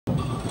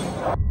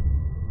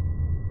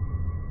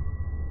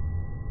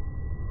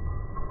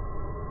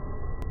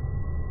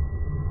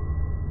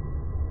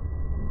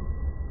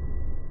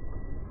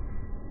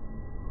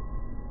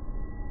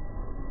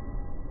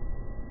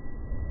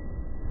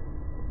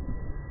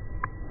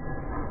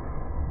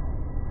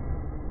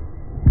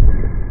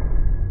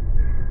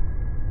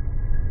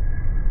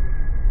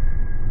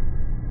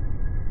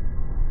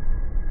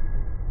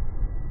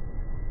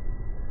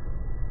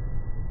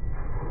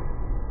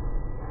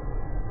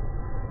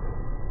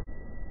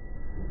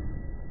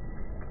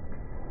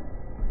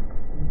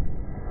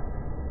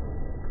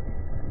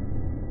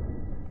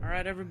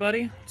Alright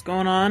everybody, what's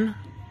going on?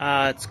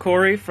 It's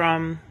Corey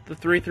from the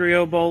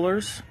 330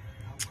 Bowlers.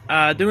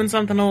 Doing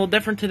something a little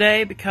different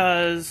today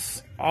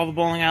because all the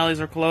bowling alleys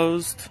are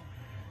closed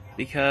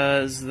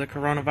because the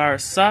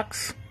coronavirus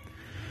sucks.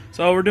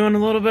 So we're doing a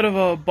little bit of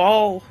a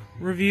ball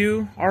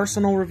review,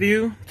 arsenal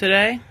review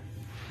today.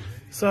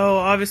 So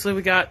obviously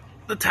we got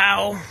the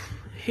towel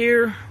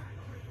here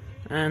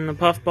and the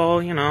puff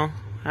ball, you know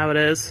how it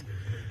is.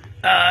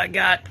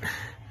 Got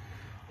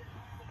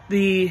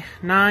the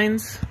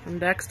 9s from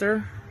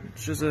Dexter,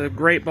 which is a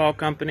great ball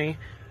company.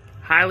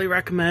 Highly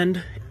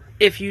recommend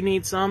if you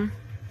need some.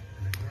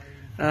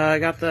 I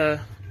got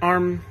the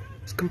arm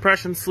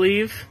compression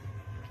sleeve.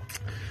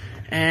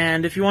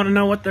 And if you want to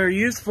know what they're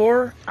used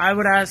for, I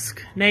would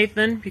ask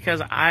Nathan,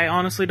 because I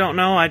honestly don't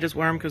know. I just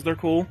wear them because they're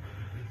cool.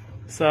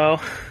 So,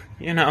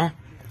 you know.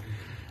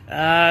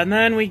 And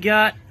then we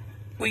got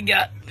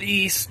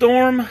the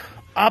Storm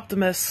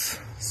Optimus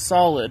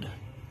Solid,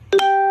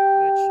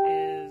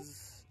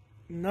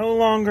 no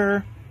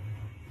longer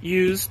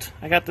used.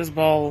 I got this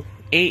ball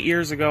 8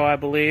 years ago, I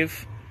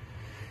believe.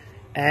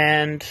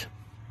 And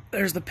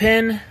there's the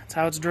pin. That's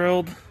how it's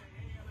drilled.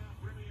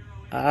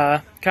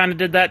 Kind of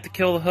did that to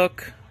kill the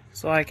hook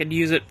so I could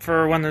use it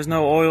for when there's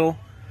no oil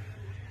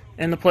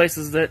in the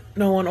places that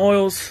no one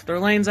oils their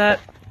lanes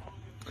at.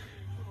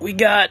 We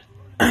got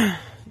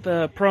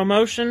the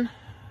ProMotion,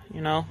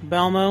 you know,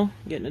 Belmo,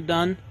 getting it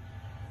done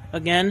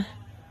again.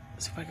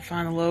 Let's see if I can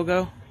find the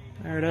logo.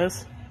 There it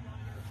is.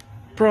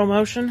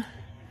 ProMotion.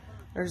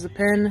 There's the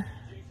pin.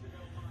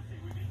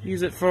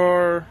 Use it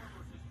for a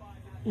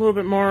little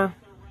bit more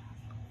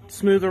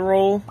smoother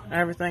roll,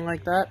 everything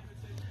like that.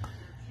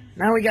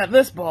 Now we got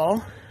this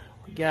ball.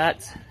 We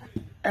got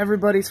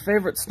everybody's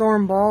favorite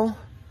Storm ball,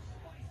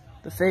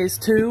 the phaze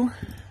 2.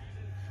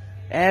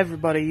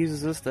 Everybody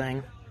uses this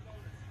thing.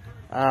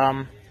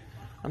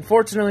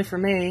 Unfortunately for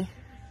me,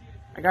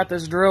 I got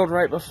this drilled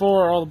right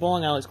before all the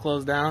bowling alleys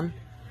closed down,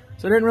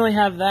 so I didn't really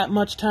have that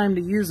much time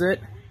to use it.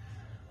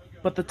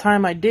 But the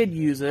time I did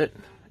use it,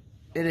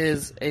 it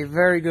is a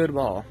very good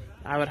ball.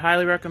 I would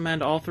highly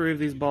recommend all 3 of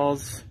these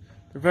balls.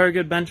 They're very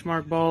good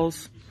benchmark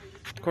balls.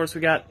 Of course,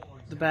 we got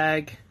the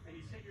bag,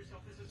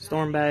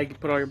 Storm bag, you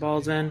put all your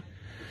balls in.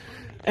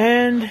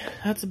 And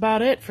that's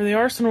about it for the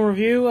Arsenal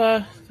review.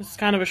 This is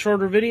kind of a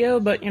shorter video,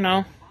 but you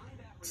know,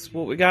 it's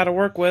what we got to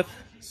work with.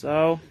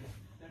 So,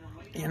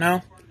 you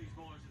know,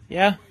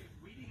 yeah,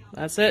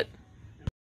 that's it.